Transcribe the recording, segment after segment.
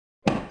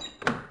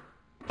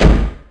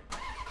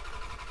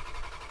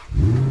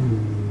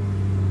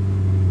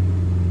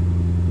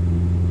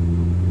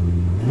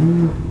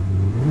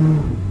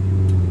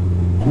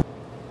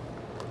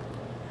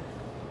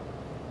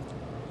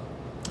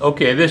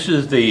Okay, this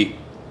is the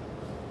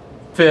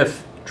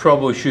 5th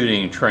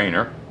troubleshooting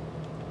trainer,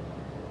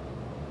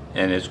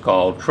 and it's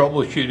called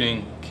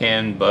Troubleshooting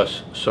CAN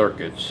bus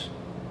circuits.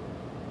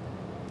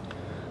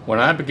 When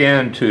I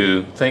began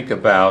to think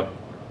about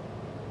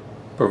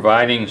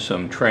providing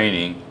some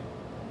training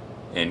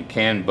in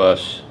CAN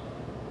bus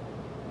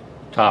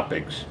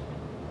topics,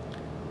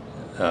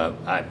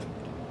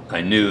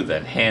 I knew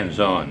that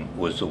hands-on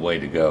was the way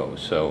to go.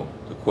 So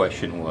the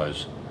question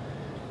was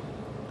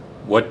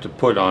what to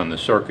put on the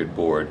circuit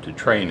board to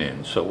train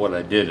in. So what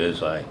I did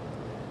is I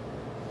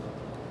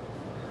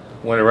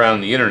went around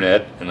the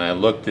internet and I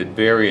looked at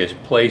various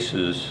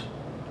places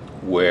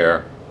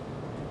where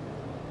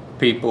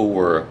people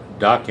were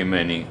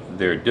documenting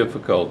their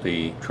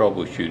difficulty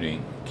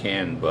troubleshooting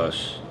CAN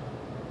bus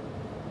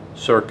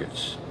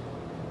circuits.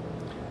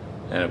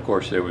 And of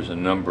course there was a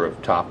number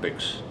of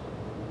topics,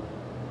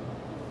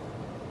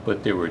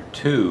 but there were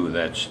two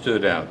that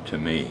stood out to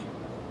me.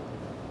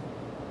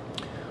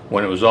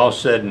 When it was all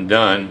said and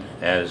done,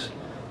 as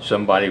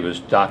somebody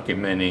was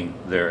documenting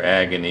their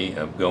agony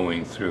of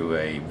going through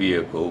a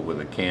vehicle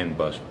with a CAN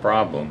bus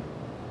problem,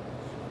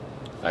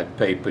 I'd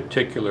pay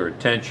particular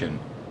attention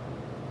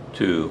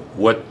to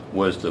what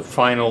was the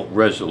final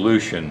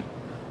resolution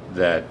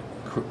that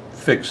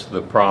fixed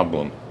the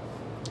problem.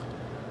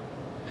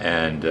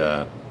 And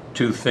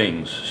two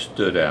things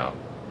stood out.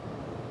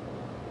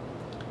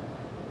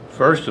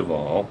 First of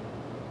all,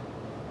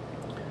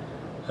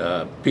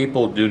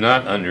 people do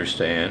not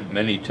understand,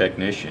 many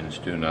technicians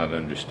do not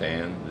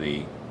understand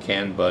the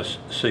CAN bus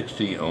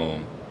 60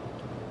 ohm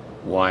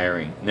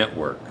wiring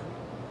network.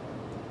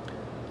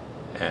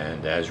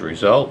 And as a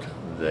result,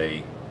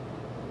 they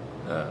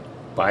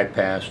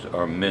bypassed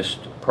or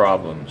missed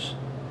problems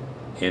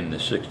in the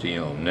 60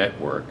 ohm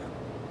network.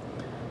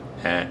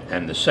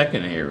 And the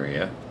second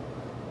area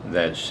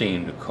that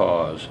seemed to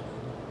cause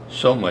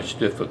so much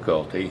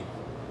difficulty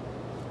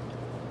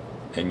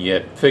and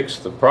yet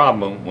fixed the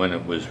problem when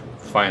it was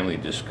finally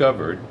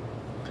discovered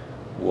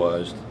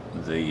was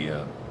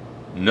the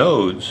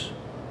nodes,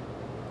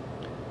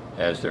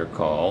 as they're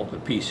called, the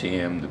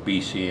PCM, the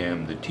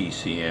BCM, the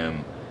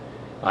TCM.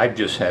 I've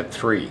just had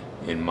 3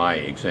 in my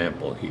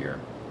example here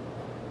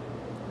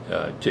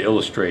to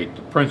illustrate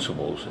the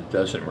principles. It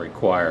doesn't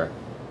require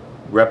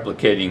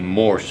replicating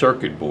more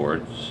circuit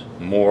boards,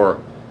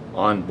 more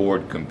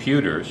onboard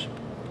computers,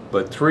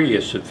 but 3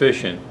 is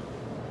sufficient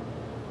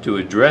to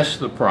address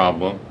the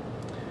problem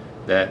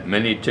that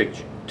many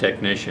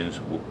technicians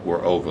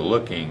were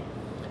overlooking,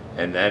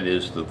 and that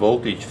is the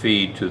voltage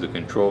feed to the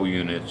control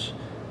units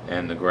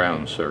and the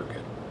ground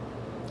circuit.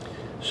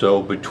 So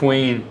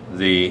between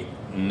the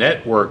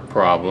network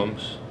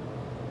problems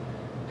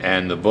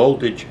and the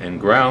voltage and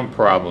ground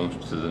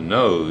problems to the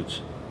nodes,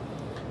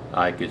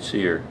 I could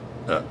see a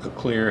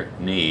clear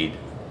need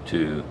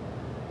to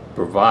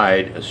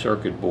provide a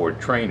circuit board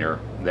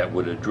trainer that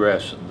would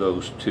address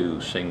those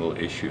 2 single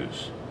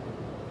issues.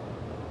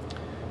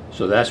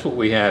 So that's what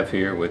we have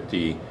here with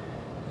the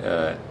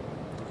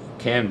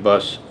CAN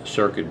bus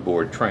circuit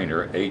board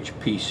trainer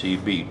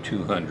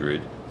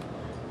H-PCB200,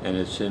 and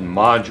it's in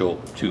Module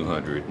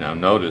 200. Now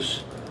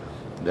notice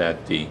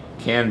that the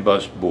CAN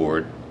bus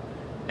board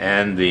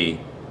and the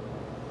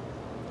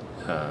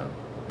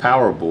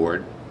power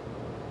board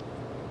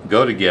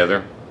go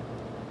together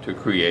to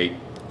create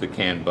the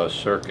CAN bus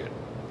circuit.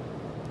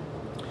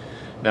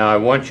 Now I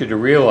want you to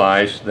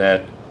realize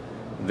that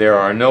there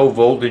are no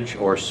voltage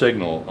or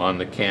signal on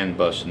the CAN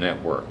bus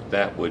network.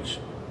 That was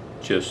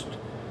just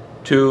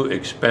too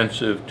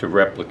expensive to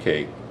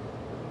replicate.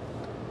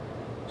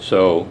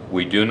 So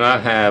we do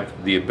not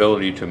have the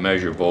ability to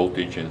measure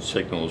voltage and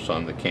signals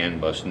on the CAN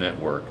bus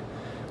network.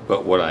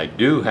 But what I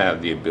do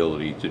have the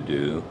ability to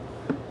do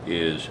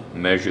is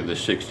measure the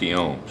 60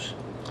 ohms.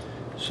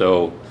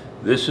 So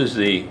this is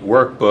the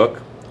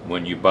workbook.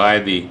 When you buy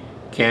the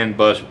CAN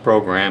bus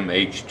program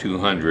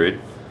H-200,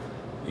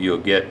 you'll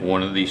get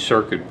one of these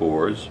circuit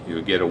boards,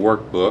 you'll get a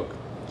workbook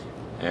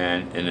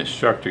and an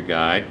instructor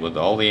guide with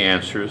all the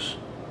answers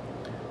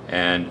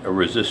and a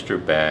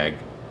resistor bag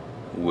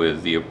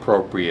with the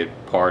appropriate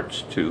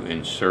parts to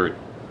insert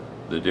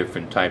the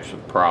different types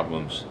of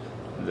problems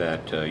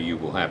that you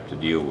will have to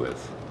deal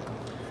with.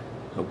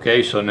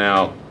 Okay, so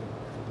now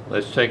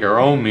let's take our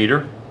ohm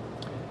meter,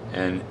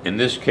 and in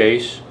this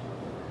case,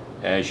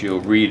 as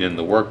you'll read in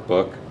the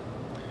workbook,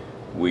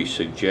 we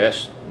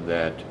suggest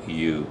that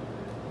you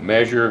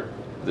measure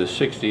the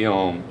 60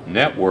 ohm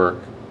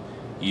network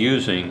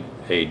using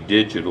a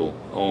digital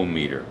ohm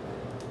meter.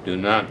 Do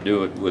not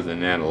do it with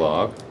an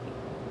analog,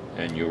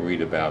 and you'll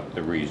read about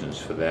the reasons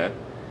for that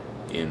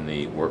in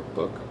the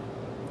workbook.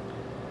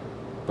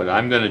 But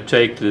I'm going to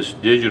take this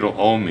digital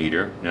ohm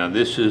meter. Now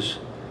this is,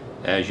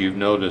 as you've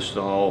noticed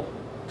all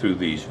through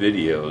these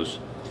videos,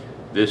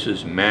 this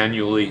is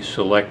manually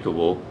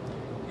selectable.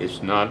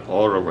 It's not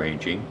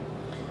auto-ranging.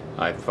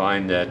 I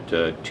find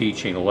that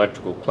teaching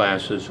electrical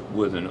classes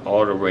with an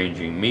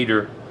auto-ranging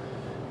meter,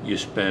 you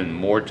spend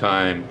more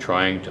time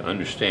trying to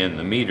understand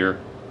the meter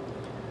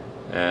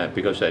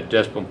because that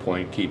decimal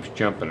point keeps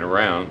jumping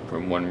around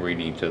from one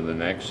reading to the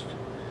next.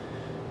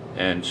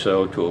 And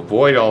so to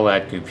avoid all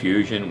that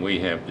confusion, we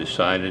have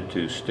decided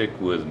to stick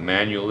with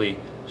manually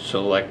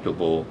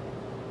selectable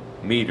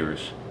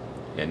meters,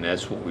 and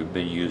that's what we've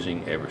been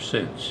using ever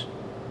since.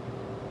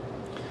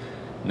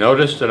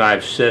 Notice that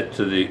I've set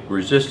to the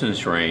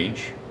resistance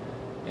range,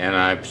 and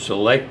I've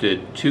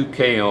selected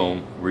 2K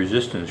ohm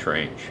resistance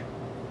range.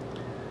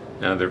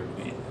 Now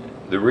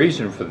the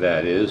reason for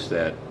that is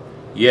that,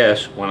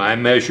 yes, when I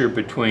measure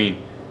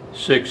between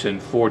 6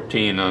 and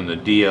 14 on the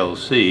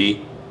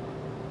DLC,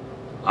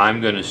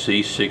 I'm going to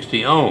see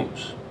 60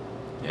 ohms,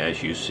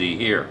 as you see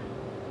here.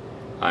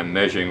 I'm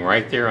measuring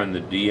right there on the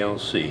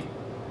DLC,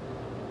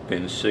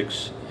 pin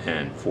 6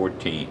 and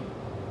 14,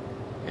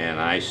 and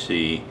I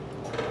see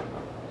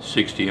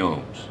 60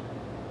 ohms.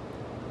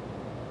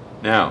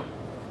 Now,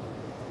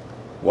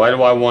 why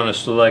do I want to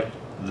select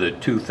the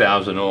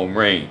 2000 ohm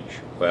range?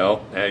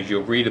 Well, as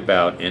you'll read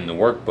about in the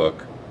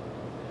workbook,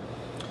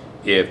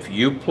 if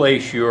you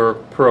place your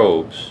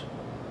probes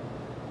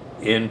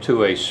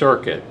into a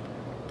circuit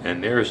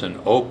and there's an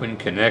open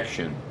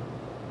connection,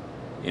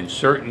 in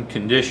certain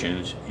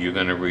conditions you're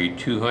going to read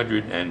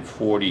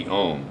 240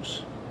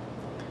 ohms.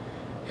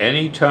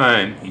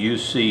 Anytime you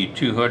see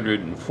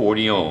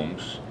 240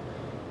 ohms,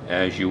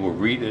 as you will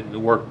read it in the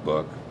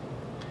workbook,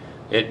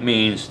 it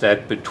means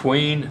that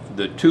between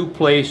the two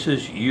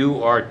places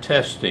you are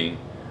testing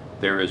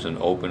there is an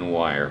open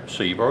wire.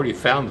 So you've already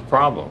found the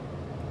problem.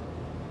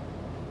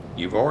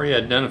 You've already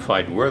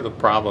identified where the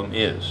problem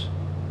is.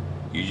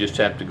 You just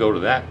have to go to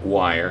that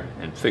wire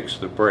and fix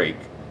the break,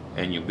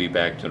 and you'll be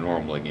back to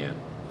normal again.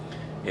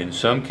 In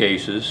some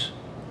cases,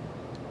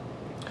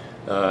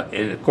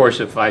 and of course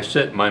if I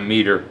set my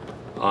meter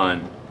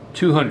on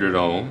 200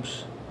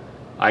 ohms,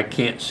 I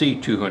can't see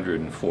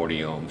 240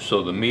 ohms.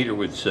 So the meter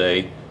would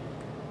say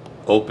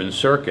open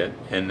circuit,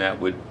 and that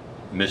would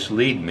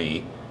mislead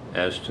me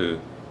as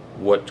to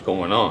what's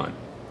going on.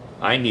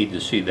 I need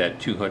to see that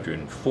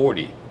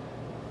 240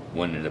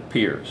 when it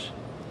appears.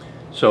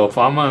 So if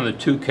I'm on the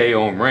 2K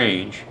ohm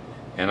range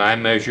and I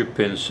measure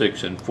pins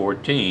 6 and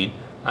 14,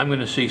 I'm going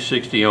to see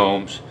 60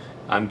 ohms.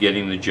 I'm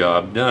getting the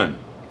job done.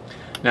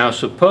 Now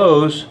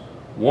suppose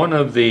one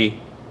of the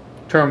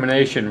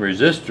termination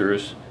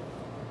resistors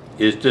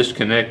is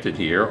disconnected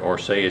here, or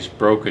say it's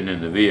broken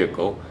in the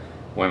vehicle.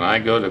 When I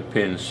go to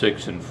pin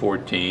 6 and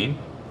 14,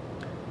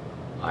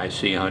 I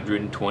see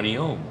 120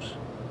 ohms.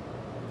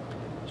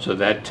 So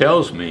that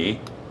tells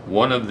me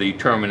one of the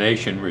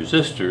termination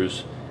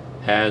resistors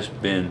has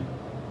been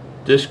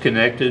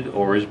disconnected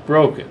or is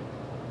broken.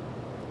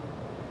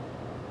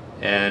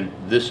 And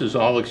this is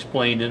all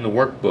explained in the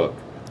workbook,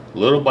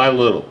 little by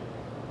little.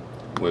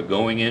 We're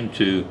going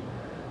into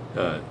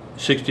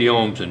 60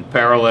 ohms in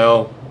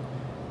parallel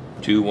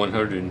to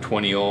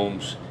 120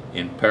 ohms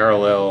in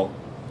parallel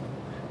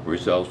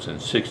results in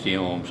 60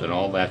 ohms, and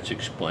all that's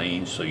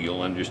explained so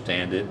you'll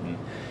understand it. And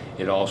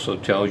it also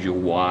tells you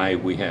why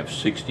we have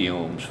 60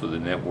 ohms for the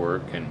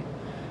network and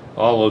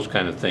all those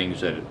kind of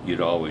things that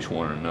you'd always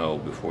want to know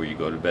before you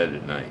go to bed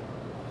at night.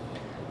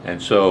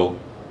 And so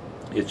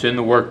it's in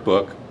the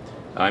workbook.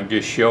 I'm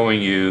just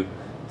showing you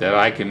that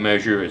I can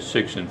measure at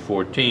 6 and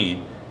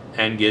 14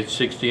 and get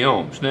 60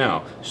 ohms.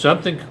 Now,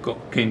 something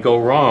can go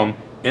wrong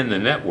in the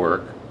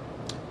network,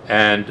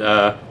 and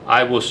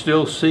I will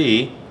still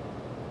see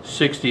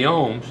 60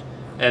 ohms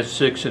at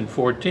 6 and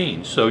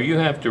 14. So you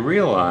have to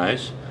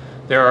realize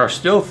there are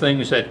still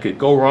things that could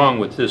go wrong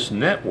with this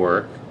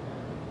network,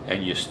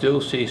 and you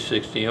still see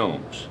 60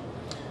 ohms.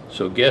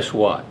 So guess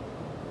what?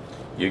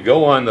 You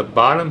go on the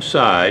bottom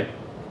side,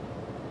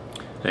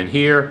 and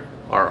here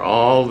are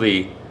all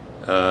the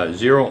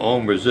 0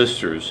 ohm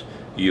resistors.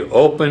 You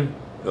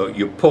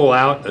pull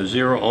out a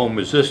 0 ohm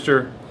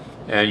resistor,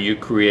 and you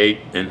create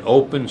an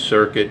open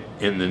circuit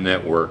in the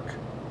network.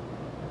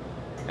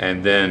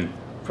 And then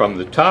from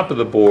the top of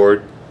the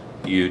board,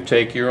 you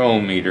take your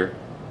ohm meter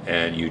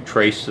and you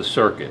trace the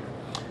circuit.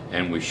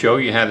 And we show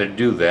you how to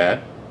do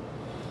that.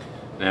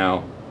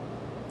 Now,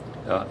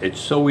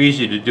 it's so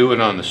easy to do it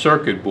on the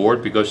circuit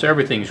board because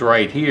everything's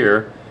right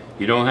here.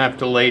 You don't have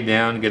to lay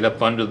down, get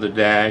up under the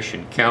dash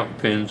and count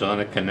pins on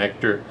a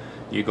connector.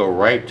 You go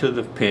right to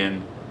the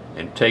pin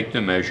and take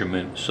the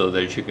measurement so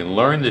that you can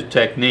learn the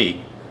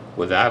technique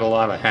without a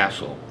lot of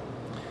hassle.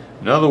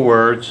 In other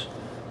words,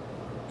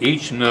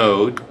 each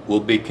node will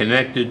be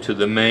connected to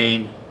the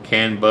main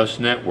CAN bus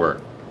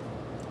network.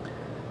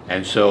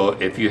 And so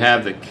if you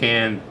have the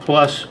CAN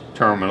plus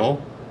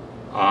terminal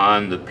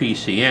on the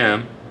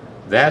PCM,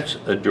 that's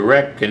a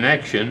direct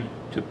connection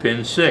to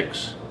pin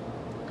 6.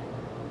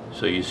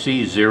 So you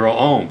see 0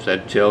 ohms.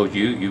 That tells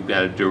you you've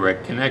got a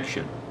direct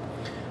connection.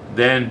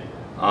 Then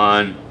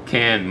on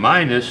CAN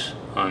minus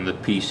on the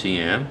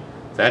PCM,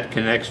 that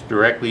connects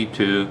directly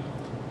to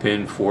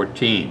pin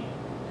 14,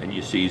 and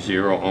you see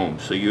 0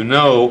 ohms. So you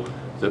know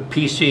the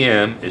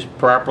PCM is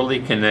properly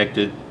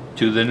connected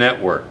to the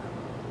network.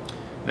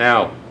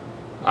 Now,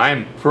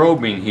 I'm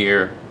probing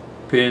here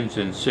pins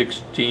in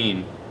 6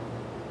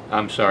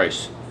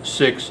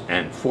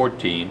 and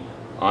 14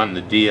 on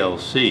the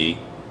DLC,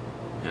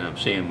 and I'm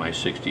seeing my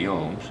 60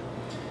 ohms.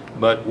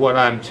 But what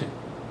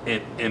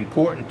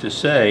important to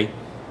say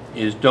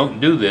is don't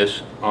do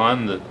this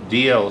on the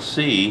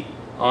DLC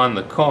on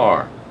the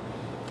car,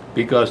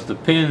 because the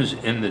pins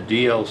in the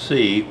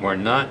DLC were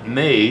not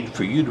made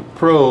for you to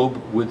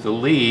probe with the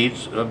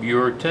leads of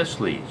your test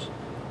leads.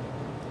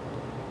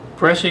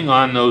 Pressing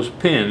on those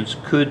pins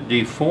could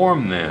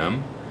deform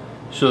them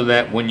so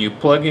that when you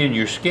plug in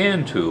your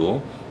scan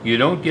tool, you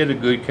don't get a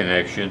good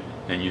connection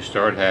and you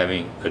start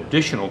having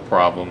additional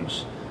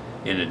problems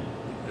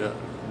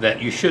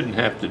that you shouldn't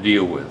have to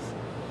deal with.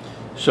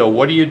 So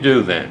what do you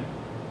do then?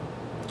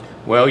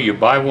 Well, you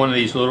buy one of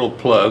these little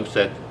plugs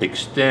that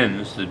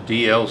extends the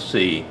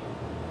DLC,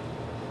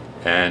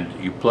 and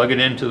you plug it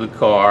into the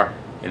car,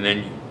 and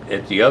then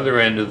at the other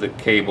end of the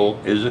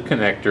cable is a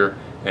connector,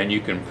 and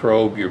you can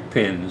probe your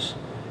pins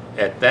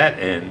at that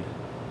end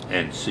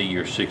and see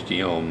your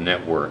 60 ohm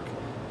network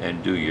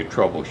and do your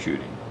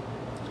troubleshooting.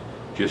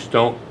 Just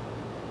don't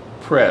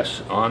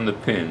press on the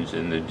pins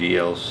in the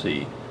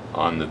DLC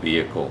on the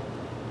vehicle.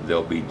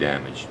 They'll be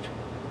damaged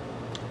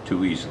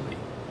too easily.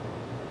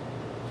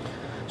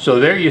 So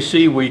there you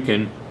see, we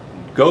can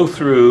go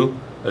through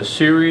a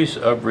series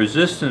of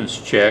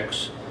resistance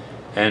checks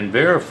and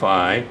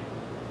verify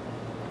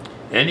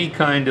any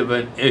kind of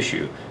an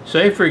issue.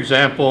 Say, for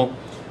example,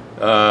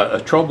 a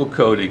trouble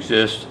code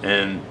exists,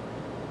 and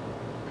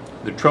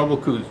the trouble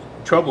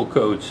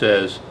code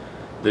says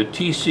the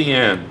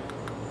PCM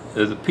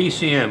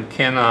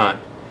cannot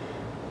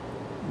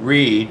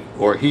read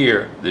or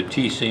hear the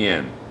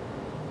TCM,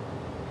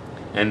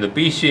 and the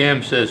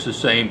BCM says the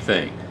same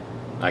thing.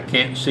 I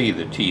can't see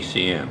the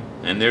TCM,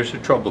 and there's a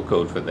trouble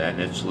code for that,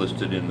 and it's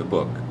listed in the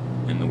book,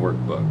 in the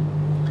workbook.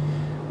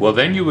 Well,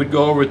 then you would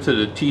go over to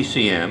the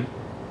TCM,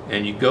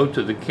 and you go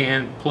to the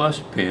CAN plus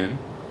pin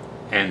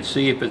and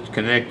see if it's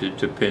connected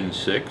to pin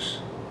 6.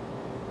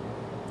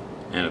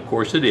 And of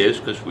course it is,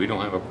 because we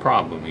don't have a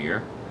problem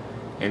here.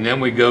 And then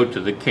we go to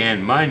the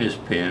CAN minus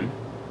pin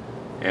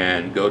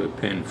and go to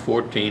pin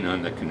 14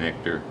 on the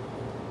connector,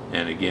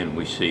 and again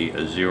we see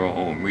a 0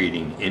 ohm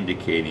reading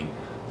indicating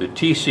the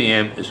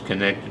TCM is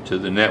connected to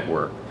the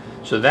network.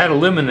 So that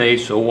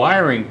eliminates a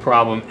wiring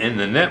problem in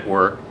the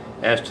network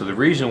as to the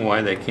reason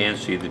why they can't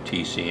see the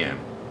TCM.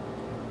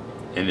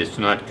 And it's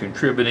not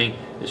contributing,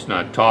 it's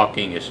not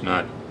talking, it's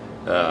not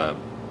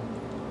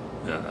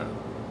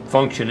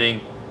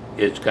functioning.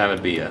 It's got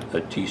to be a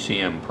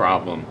TCM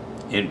problem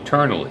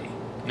internally.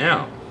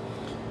 Now,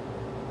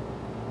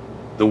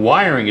 the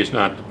wiring is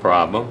not the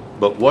problem,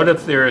 but what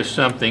if there is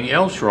something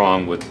else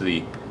wrong with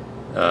the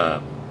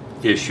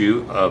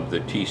issue of the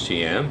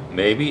TCM?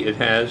 Maybe it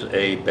has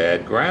a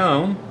bad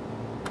ground,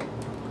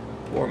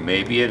 or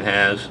maybe it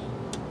has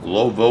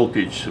low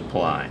voltage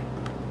supply.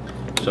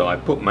 So I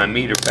put my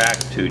meter back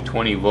to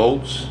 20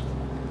 volts,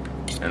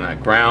 and I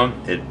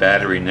ground at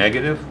battery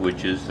negative,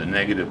 which is the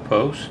negative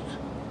post,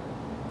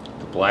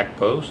 the black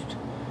post,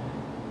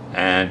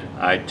 and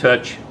I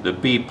touch the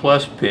B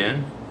plus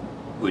pin,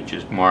 which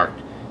is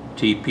marked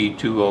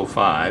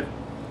TP205,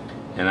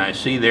 and I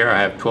see there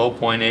I have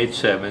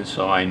 12.87,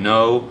 so I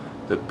know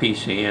the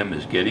PCM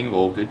is getting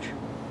voltage.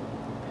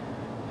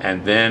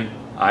 And then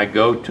I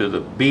go to the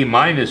B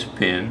minus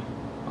pin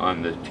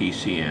on the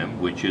TCM,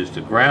 which is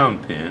the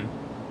ground pin,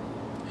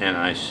 and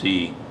I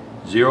see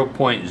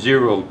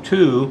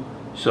 0.02,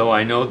 so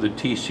I know the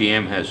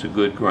TCM has a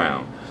good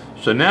ground.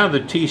 So now the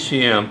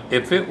TCM,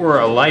 if it were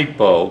a light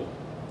bulb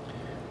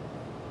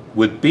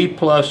with B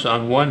plus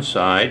on one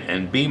side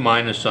and B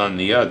minus on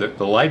the other,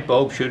 the light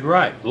bulb should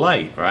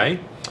light, right?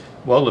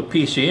 Well, the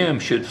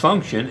PCM should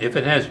function if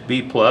it has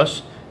B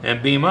plus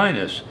and B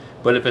minus.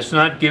 But if it's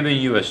not giving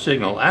you a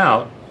signal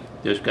out,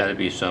 there's got to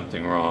be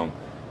something wrong,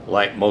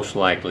 like most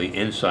likely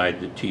inside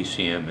the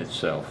TCM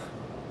itself.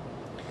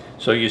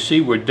 So you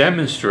see, we're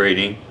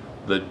demonstrating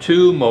the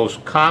two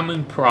most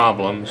common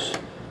problems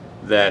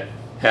that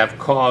have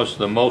caused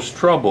the most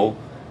trouble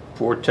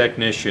for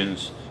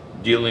technicians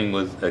dealing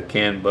with a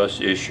CAN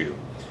bus issue.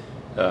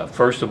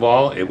 First of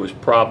all, it was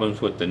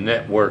problems with the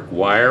network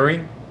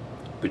wiring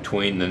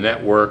between the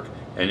network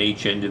and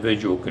each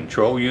individual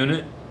control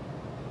unit,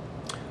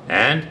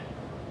 and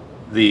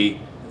the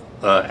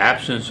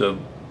absence of,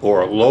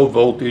 or low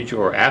voltage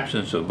or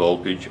absence of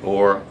voltage,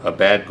 or a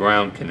bad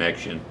ground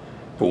connection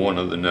for one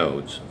of the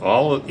nodes.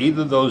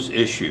 Either of those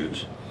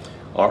issues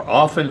are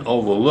often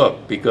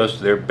overlooked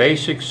because they're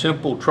basic,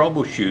 simple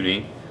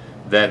troubleshooting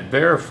that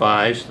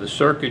verifies the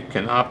circuit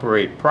can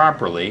operate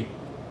properly,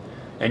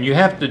 and you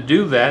have to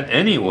do that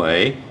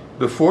anyway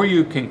before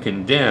you can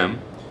condemn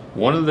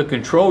one of the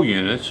control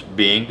units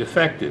being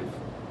defective.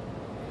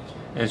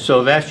 And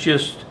so that's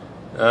just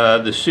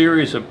the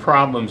series of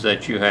problems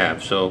that you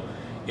have. So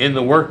in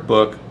the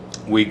workbook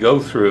we go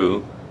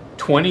through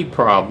 20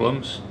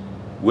 problems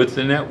with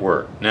the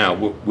network. Now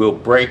we'll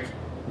break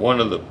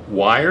one of the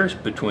wires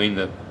between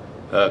the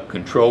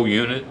control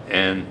unit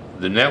and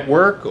the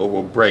network, or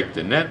we'll break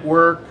the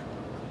network.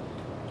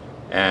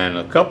 And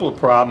a couple of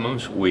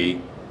problems,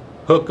 we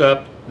hook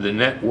up the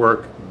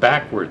network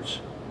backwards.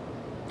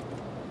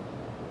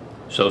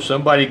 So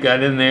somebody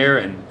got in there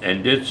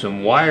and did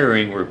some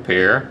wiring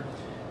repair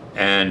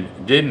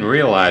and didn't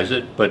realize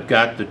it, but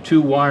got the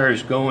two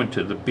wires going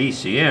to the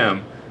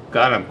BCM,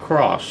 got them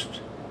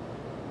crossed.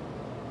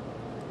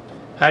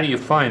 How do you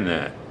find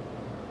that?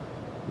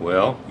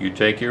 Well, you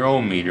take your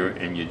ohm meter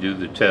and you do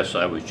the tests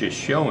I was just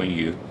showing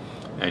you,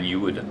 and you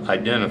would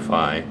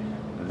identify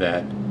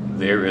that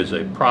there is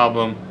a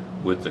problem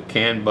with the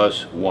CAN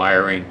bus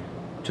wiring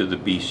to the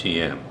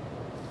BCM.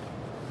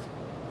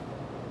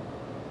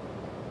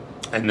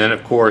 And then,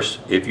 of course,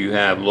 if you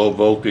have low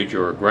voltage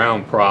or a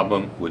ground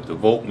problem with the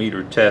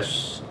voltmeter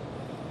tests,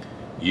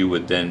 you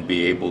would then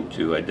be able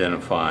to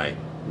identify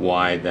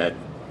why that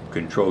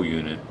control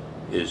unit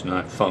is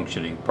not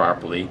functioning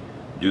properly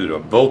due to a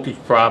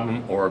voltage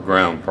problem or a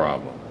ground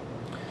problem.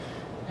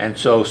 And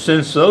so,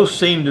 since those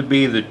seem to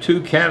be the two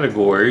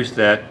categories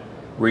that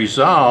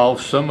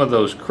resolve some of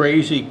those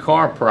crazy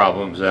car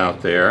problems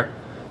out there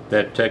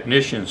that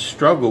technicians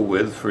struggle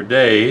with for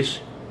days,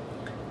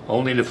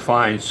 only to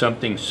find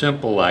something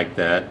simple like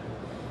that,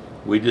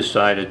 we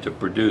decided to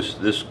produce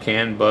this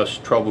CAN bus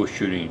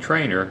troubleshooting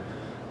trainer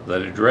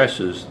that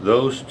addresses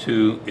those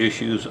two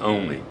issues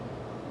only.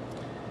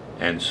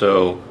 And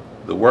so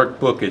the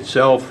workbook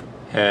itself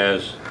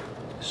has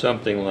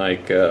something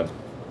like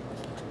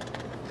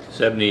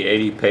 70,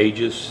 80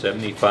 pages,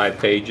 75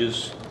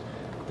 pages.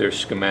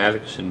 There's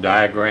schematics and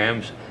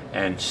diagrams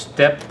and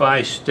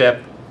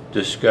step-by-step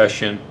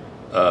discussion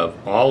of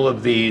all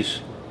of these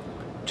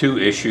two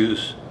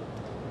issues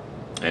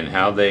and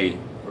how they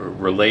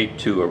relate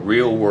to a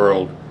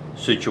real-world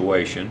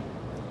situation.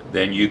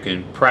 Then you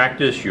can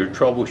practice your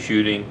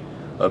troubleshooting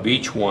of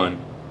each one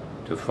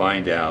to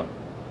find out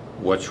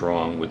what's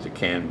wrong with the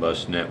CAN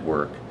bus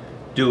network.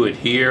 Do it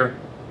here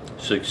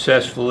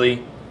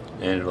successfully,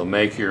 and it'll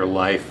make your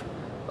life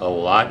a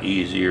lot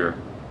easier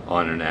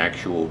on an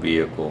actual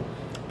vehicle,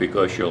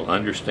 because you'll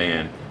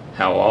understand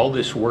how all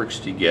this works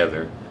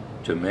together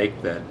to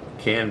make that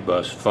CAN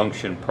bus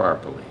function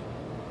properly.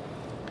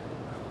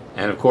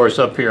 And of course,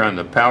 up here on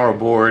the power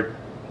board,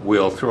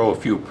 we'll throw a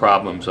few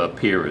problems up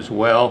here as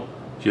well,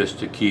 just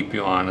to keep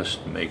you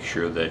honest, to make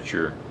sure that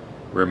you're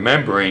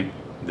remembering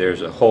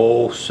there's a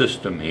whole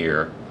system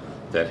here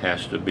that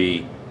has to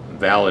be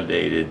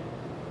validated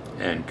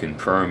and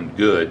confirmed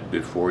good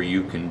before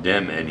you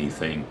condemn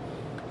anything.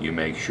 You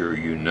make sure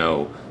you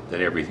know that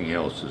everything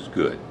else is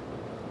good.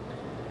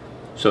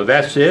 So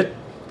that's it.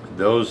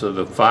 Those are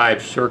the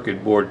 5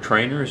 circuit board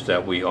trainers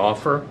that we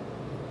offer,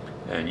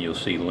 and you'll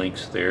see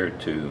links there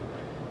to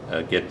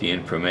get the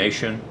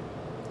information.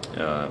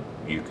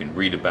 You can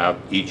read about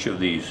each of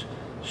these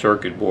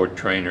circuit board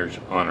trainers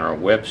on our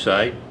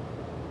website,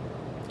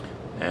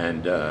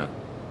 and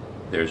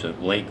there's a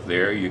link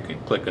there. You can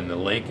click on the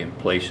link and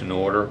place an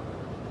order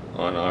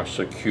on our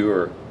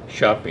secure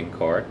shopping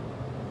cart.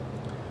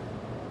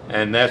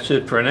 And that's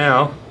it for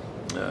now.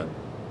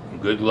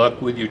 Good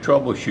luck with your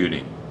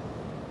troubleshooting.